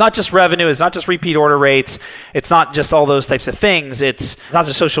 So it's not just revenue, it's not just repeat order rates, it's not just all those types of things, it's not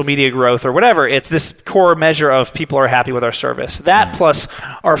just social media growth or whatever, it's this core measure of people are happy with our service. That plus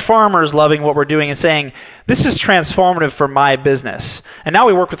our farmers loving what we're doing and saying, this is transformative for my business. And now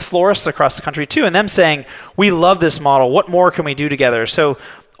we work with florists across the country too, and them saying, we love this model, what more can we do together? So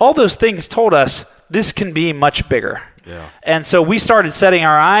all those things told us this can be much bigger. Yeah. And so we started setting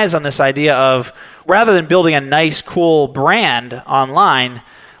our eyes on this idea of rather than building a nice, cool brand online,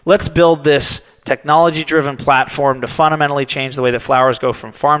 let's build this technology-driven platform to fundamentally change the way that flowers go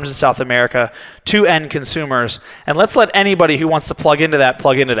from farms in South America to end consumers. And let's let anybody who wants to plug into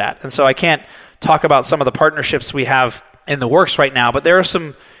that. And so I can't talk about some of the partnerships we have in the works right now, but there are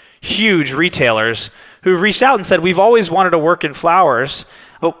some huge retailers who've reached out and said, we've always wanted to work in flowers,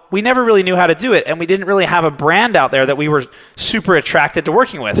 but we never really knew how to do it, and we didn't really have a brand out there that we were super attracted to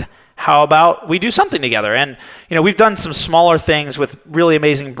working with. How about we do something together? And we've done some smaller things with really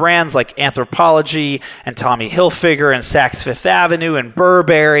amazing brands like Anthropology and Tommy Hilfiger and Saks Fifth Avenue and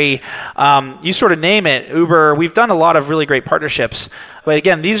Burberry. You sort of name it, Uber. We've done a lot of really great partnerships. But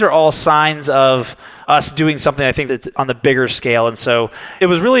again, these are all signs of us doing something I think that's on the bigger scale. And so it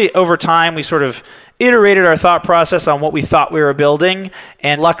was really over time we sort of iterated our thought process on what we thought we were building,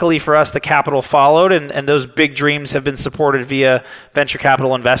 and luckily for us, the capital followed, and those big dreams have been supported via venture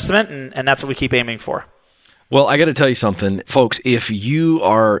capital investment, and that's what we keep aiming for. Well, I got to tell you something, folks, if you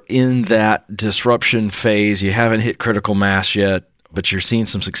are in that disruption phase, you haven't hit critical mass yet, but you're seeing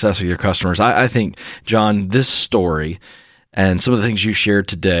some success with your customers, I think, John, this story and some of the things you shared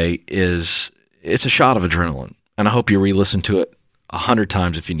today it's a shot of adrenaline, and I hope you re-listen to it 100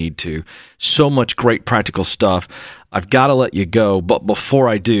 times if you need to. So much great practical stuff. I've got to let you go, but before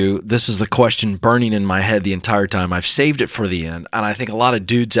I do, this is the question burning in my head the entire time. I've saved it for the end, and I think a lot of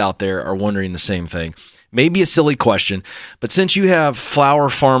dudes out there are wondering the same thing. Maybe a silly question, but since you have flower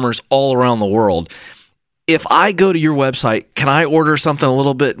farmers all around the world, if I go to your website, can I order something a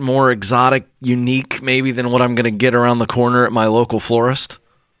little bit more exotic, unique maybe than what I'm going to get around the corner at my local florist?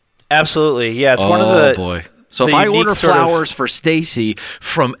 Absolutely. Yeah, it's one of the... Oh, boy. So if I order flowers for Stacy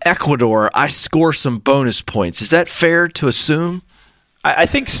from Ecuador, I score some bonus points. Is that fair to assume? I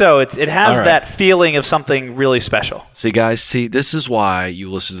think so. It has that feeling of something really special. See, guys, this is why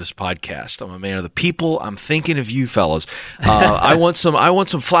you listen to this podcast. I'm a man of the people. I'm thinking of you fellas. I want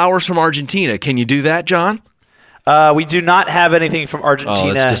some flowers from Argentina. Can you do that, John? We do not have anything from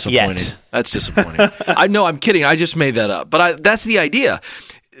Argentina that's disappointing. Yet. That's disappointing. I know, I'm kidding. I just made that up. But that's the idea.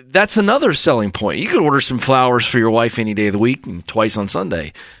 That's another selling point. You could order some flowers for your wife any day of the week and twice on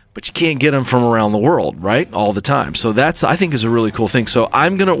Sunday, but you can't get them from around the world, right? All the time. So that's, I think, is a really cool thing. So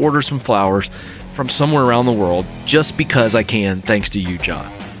I'm going to order some flowers from somewhere around the world just because I can, thanks to you, John.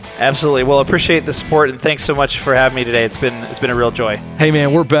 Absolutely. Well, appreciate the support, and thanks so much for having me today. It's been a real joy. Hey,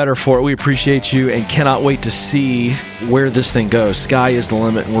 man, we're better for it. We appreciate you and cannot wait to see where this thing goes. Sky is the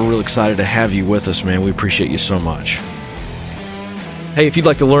limit, and we're real excited to have you with us, man. We appreciate you so much. Hey, if you'd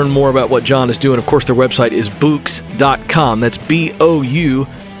like to learn more about what John is doing, of course, their website is bouqs.com. That's BOUQS.com.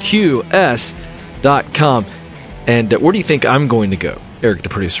 And where do you think I'm going to go, Eric, the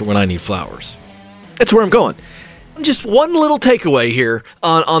producer, when I need flowers? That's where I'm going. Just one little takeaway here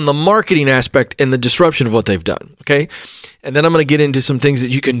on the marketing aspect and the disruption of what they've done, okay? And then I'm going to get into some things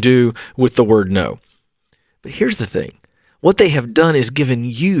that you can do with the word no. But here's the thing. What they have done is given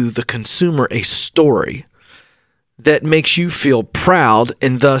you, the consumer, a story that makes you feel proud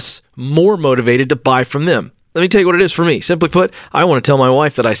and thus more motivated to buy from them. Let me tell you what it is for me. Simply put, I want to tell my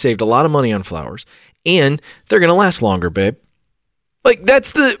wife that I saved a lot of money on flowers and they're going to last longer, babe. Like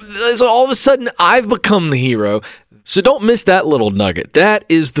so all of a sudden I've become the hero. So don't miss that little nugget. That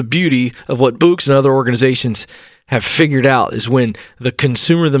is the beauty of what Bouqs and other organizations have figured out, is when the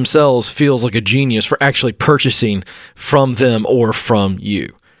consumer themselves feels like a genius for actually purchasing from them or from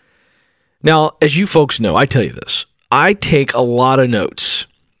you. Now, as you folks know, I tell you this, I take a lot of notes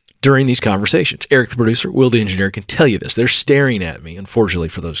during these conversations. Eric, the producer, Will, the engineer, can tell you this. They're staring at me, unfortunately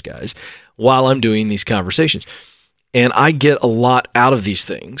for those guys, while I'm doing these conversations. And I get a lot out of these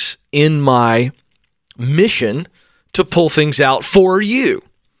things in my mission to pull things out for you.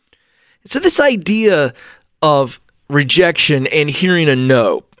 So this idea of rejection and hearing a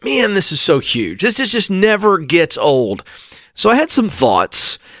no, man, this is so huge. This just never gets old. So I had some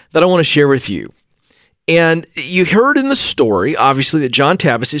thoughts that I want to share with you. And you heard in the story, obviously, that John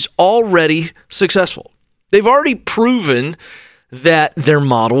Tabis is already successful. They've already proven that their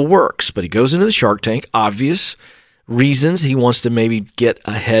model works. But he goes into the Shark Tank, obvious reasons. He wants to maybe get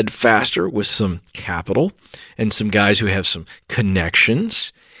ahead faster with some capital and some guys who have some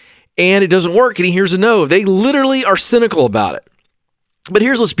connections. And it doesn't work, and he hears a no. They literally are cynical about it. But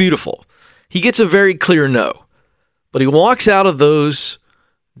here's what's beautiful. He gets a very clear no. But he walks out of those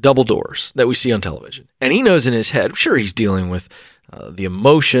double doors that we see on television. And he knows in his head, sure, he's dealing with the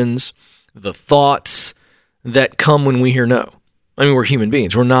emotions, the thoughts that come when we hear no. I mean, we're human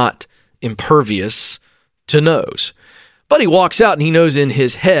beings. We're not impervious to no's. But he walks out and he knows in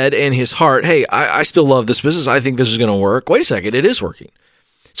his head and his heart, hey, I still love this business. I think this is going to work. Wait a second, it is working.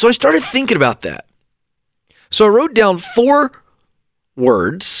 So I started thinking about that. So I wrote down 4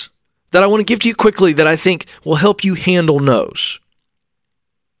 words that I want to give to you quickly that I think will help you handle no's.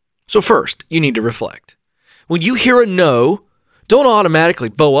 So first, you need to reflect. When you hear a no, don't automatically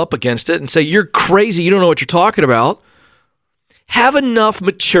bow up against it and say, you're crazy, you don't know what you're talking about. Have enough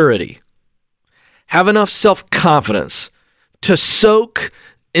maturity. Have enough self-confidence to soak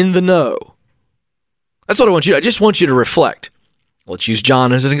in the no. That's what I want you to do. I just want you to reflect. Let's use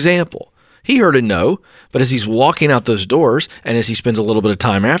John as an example. He heard a no, but as he's walking out those doors and as he spends a little bit of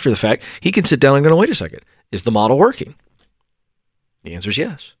time after the fact, he can sit down and go, wait a second, is the model working? The answer is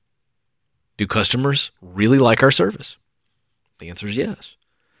yes. Do customers really like our service? The answer is yes.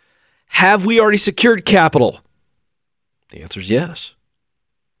 Have we already secured capital? The answer is yes.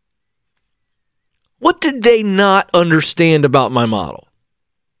 What did they not understand about my model?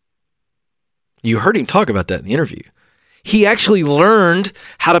 You heard him talk about that in the interview. He actually learned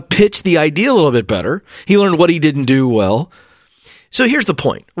how to pitch the idea a little bit better. He learned what he didn't do well. So here's the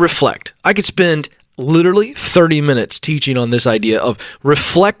point. Reflect. I could spend literally 30 minutes teaching on this idea of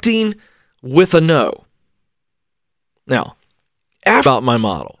reflecting with a no. Now, about my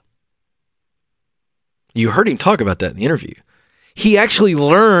model. You heard him talk about that in the interview. He actually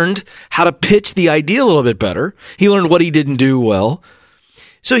learned how to pitch the idea a little bit better. He learned what he didn't do well.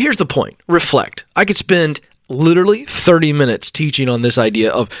 So here's the point. Reflect. I could spend literally 30 minutes teaching on this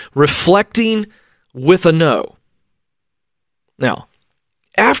idea of reflecting with a no. Now,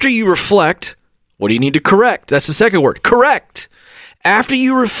 after you reflect, what do you need to correct? That's the second word. Correct. After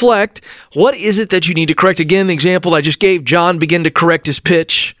you reflect, what is it that you need to correct? Again, the example I just gave, John began to correct his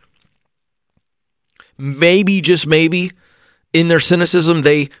pitch. Maybe, just maybe, in their cynicism,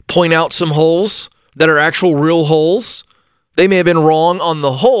 they point out some holes that are actual real holes. They may have been wrong on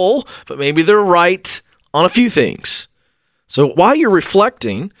the whole, but maybe they're right on a few things. So while you're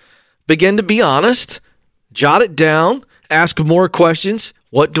reflecting, begin to be honest, jot it down, ask more questions.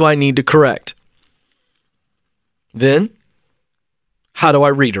 What do I need to correct? Then, how do I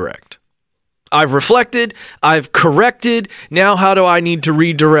redirect? I've reflected, I've corrected, now how do I need to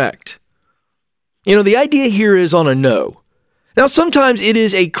redirect? You know, the idea here is on a no. Now, sometimes it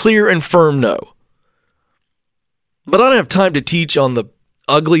is a clear and firm no. But I don't have time to teach on the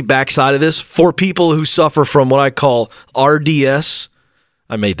ugly backside of this for people who suffer from what I call RDS.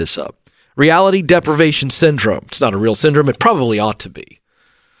 I made this up. Reality deprivation syndrome. It's not a real syndrome. It probably ought to be.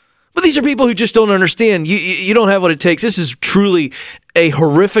 But these are people who just don't understand. You don't have what it takes. This is truly a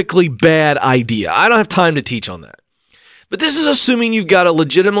horrifically bad idea. I don't have time to teach on that. But this is assuming you've got a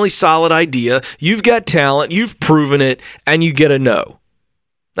legitimately solid idea, you've got talent, you've proven it, and you get a no.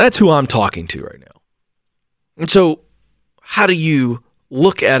 That's who I'm talking to right now. And so, how do you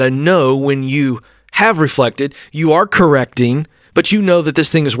look at a no when you have reflected, you are correcting, but you know that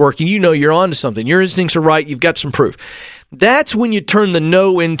this thing is working, you know you're onto something, your instincts are right, you've got some proof. That's when you turn the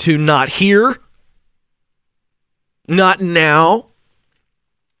no into not here, not now,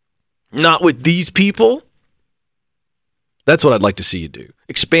 not with these people. That's what I'd like to see you do.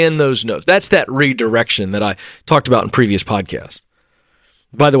 Expand those no's. That's that redirection that I talked about in previous podcasts.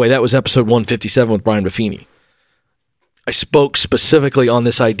 By the way, that was episode 157 with Brian Buffini. I spoke specifically on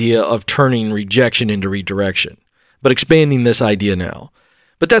this idea of turning rejection into redirection, but expanding this idea now.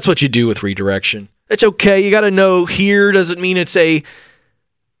 But that's what you do with redirection. It's okay. You got to know here doesn't mean it's a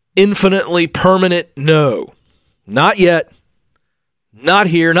infinitely permanent no. Not yet. Not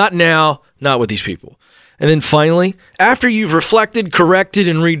here, not now, not with these people. And then finally, after you've reflected, corrected,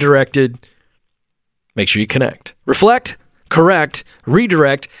 and redirected, make sure you connect. Reflect, correct,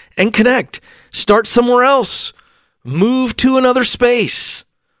 redirect, and connect. Start somewhere else. Move to another space.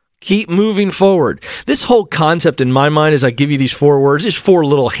 Keep moving forward. This whole concept in my mind, as I give you these 4 words, is 4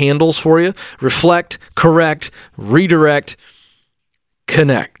 little handles for you. Reflect, correct, redirect,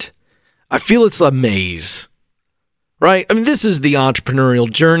 connect. I feel it's a maze, right? I mean, this is the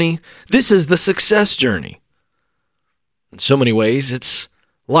entrepreneurial journey. This is the success journey. In so many ways, it's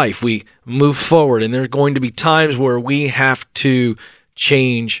life. We move forward, and there's going to be times where we have to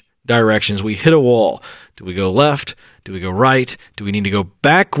change directions. We hit a wall. Do we go left? Do we go right? Do we need to go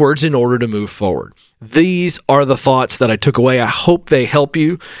backwards in order to move forward? These are the thoughts that I took away. I hope they help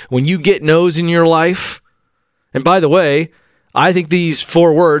you when you get no's in your life. And by the way, I think these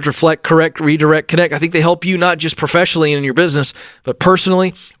 4 words, reflect, correct, redirect, connect, I think they help you not just professionally and in your business, but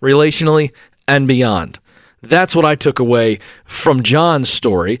personally, relationally, and beyond. That's what I took away from John's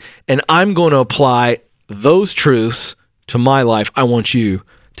story, and I'm going to apply those truths to my life. I want you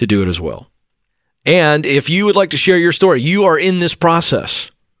to do it as well. And if you would like to share your story, you are in this process,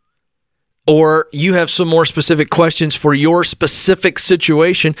 or you have some more specific questions for your specific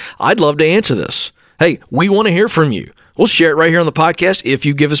situation, I'd love to answer this. Hey, we want to hear from you. We'll share it right here on the podcast if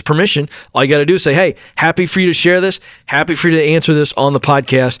you give us permission. All you got to do is say, hey, happy for you to share this, happy for you to answer this on the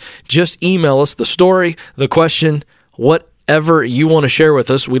podcast. Just email us the story, the question, whatever you want to share with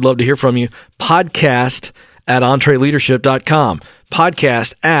us. We'd love to hear from you. Podcast@entreleadership.com.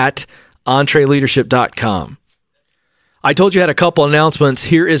 Podcast@entreleadership.com. I told you I had a couple announcements.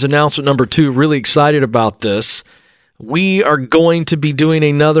 Here is announcement number 2. Really excited about this. We are going to be doing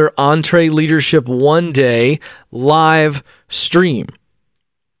another EntreLeadership One Day live stream.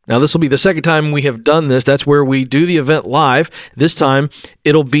 Now, this will be the second time we have done this. That's where we do the event live. This time,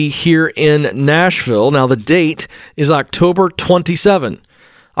 it'll be here in Nashville. Now, the date is October 27,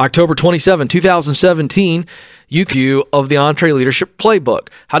 2017. UQ of the EntreLeadership Playbook.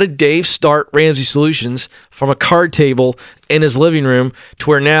 How did Dave start Ramsey Solutions from a card table in his living room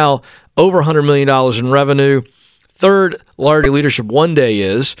to where now over $100 million in revenue? Third largest leadership one day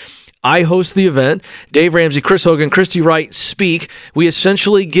is I host the event. Dave Ramsey, Chris Hogan, Christy Wright speak. We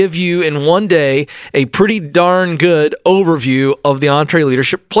essentially give you in one day a pretty darn good overview of the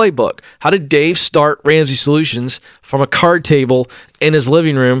EntreLeadership Playbook. How did Dave start Ramsey Solutions from a card table in his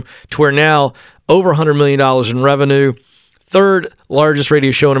living room to where now over $100 million in revenue? Third largest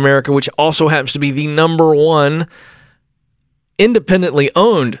radio show in America, which also happens to be the number 1 independently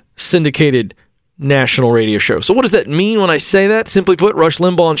owned syndicated national radio show. So what does that mean when I say that? Simply put, Rush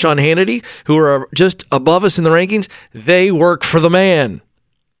Limbaugh and Sean Hannity, who are just above us in the rankings, they work for the man.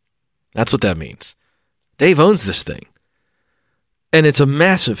 That's what that means. Dave owns this thing. And it's a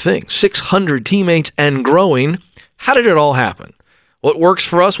massive thing. 600 teammates and growing. How did it all happen? What works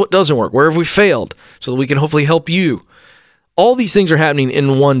for us? What doesn't work? Where have we failed? So that we can hopefully help you. All these things are happening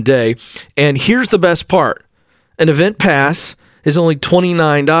in one day. And here's the best part. An event pass is only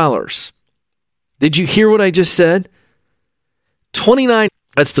 $29. Did you hear what I just said? $29.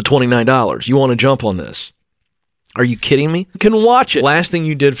 That's the $29. You want to jump on this? Are you kidding me? You can watch it. Last thing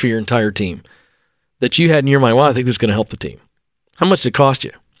you did for your entire team that you had in your mind, well, I think this is going to help the team. How much did it cost you?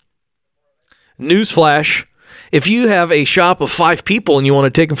 Newsflash. If you have a shop of 5 people and you want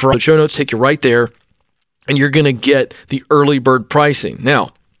to take them for show notes, take you right there, and you're going to get the early bird pricing.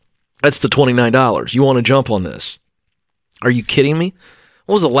 Now, that's the $29. You want to jump on this? Are you kidding me?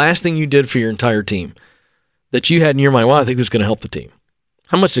 What was the last thing you did for your entire team that you had in your mind, well, I think this is going to help the team?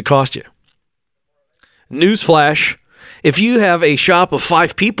 How much did it cost you? Newsflash. If you have a shop of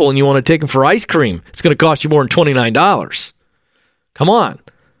 5 people and you want to take them for ice cream, it's going to cost you more than $29. Come on.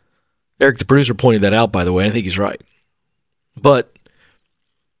 Eric, the producer, pointed that out, by the way. I think he's right. But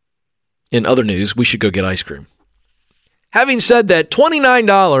in other news, we should go get ice cream. Having said that,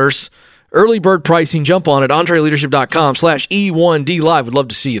 $29 early bird pricing. Jump on it, entreleadership.com/E1D Live. Would love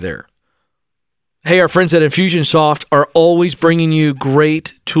to see you there. Hey, our friends at Infusionsoft are always bringing you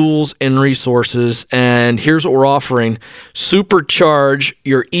great tools and resources. And here's what we're offering. Supercharge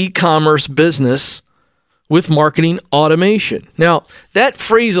your e-commerce business with marketing automation. Now, that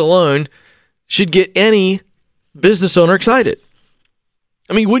phrase alone should get any business owner excited.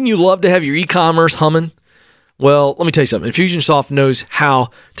 I mean, wouldn't you love to have your e-commerce humming? Well, let me tell you something. Infusionsoft knows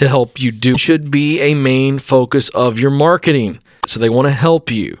how to help you do. It should be a main focus of your marketing. So they want to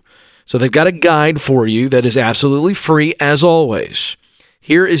help you. So they've got a guide for you that is absolutely free as always.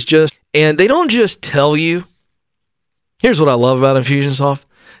 Here is just, and they don't just tell you. Here's what I love about Infusionsoft.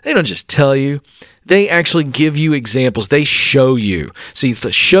 They don't just tell you. They actually give you examples. They show you. See,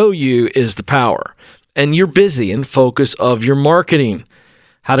 the show you is the power. And you're busy in focus of your marketing,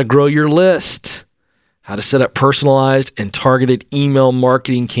 how to grow your list, how to set up personalized and targeted email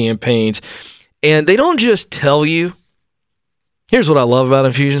marketing campaigns. And they don't just tell you. Here's what I love about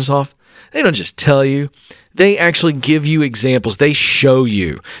Infusionsoft. They don't just tell you. They actually give you examples. They show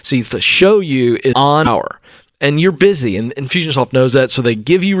you. See, the show you is on power. And you're busy, and Infusionsoft knows that, so they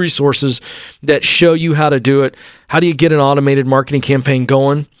give you resources that show you how to do it. How do you get an automated marketing campaign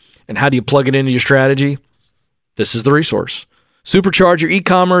going? And how do you plug it into your strategy? This is the resource. Supercharge your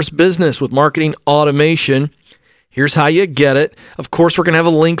e-commerce business with marketing automation. Here's how you get it. Of course, we're going to have a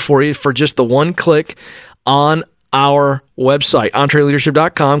link for you for just the one click on our website,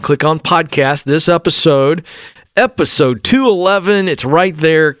 EntreLeadership.com. Click on podcast. This episode 211. It's right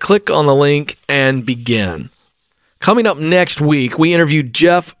there. Click on the link and begin. Coming up next week, we interview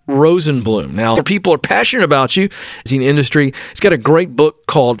Jeff Rosenblum. Now, people are passionate about you in the industry. He's got a great book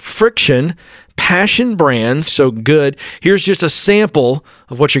called Friction, Passion Brands, So Good. Here's just a sample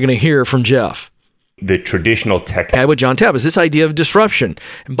of what you're going to hear from Jeff. The traditional tech with John Tabis, this idea of disruption.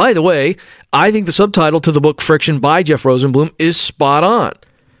 And by the way, I think the subtitle to the book Friction by Jeff Rosenblum is spot on.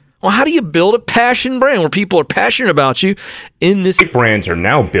 Well, how do you build a passion brand where people are passionate about you in this? Brands are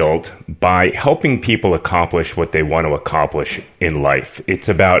now built by helping people accomplish what they want to accomplish in life. It's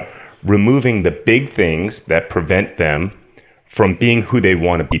about removing the big things that prevent them from being who they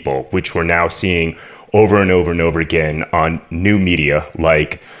want to be, which we're now seeing over and over and over again on new media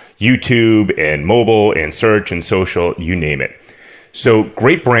like YouTube and mobile and search and social, you name it. So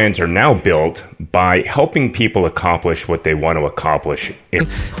great brands are now built by helping people accomplish what they want to accomplish.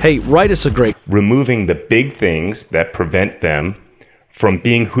 Hey, write us a great... Removing the big things that prevent them from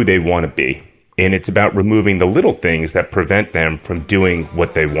being who they want to be. And it's about removing the little things that prevent them from doing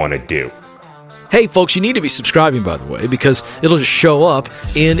what they want to do. Hey, folks, you need to be subscribing, by the way, because it'll just show up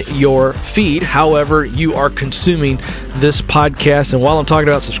in your feed however you are consuming this podcast. And while I'm talking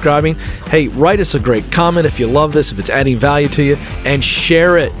about subscribing, hey, write us a great comment if you love this, if it's adding value to you, and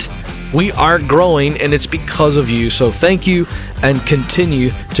share it. We are growing, and it's because of you. So thank you, and continue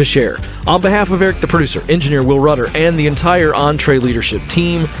to share. On behalf of Eric, the producer, engineer Will Rudder, and the entire EntreLeadership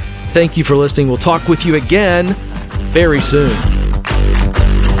team, thank you for listening. We'll talk with you again very soon.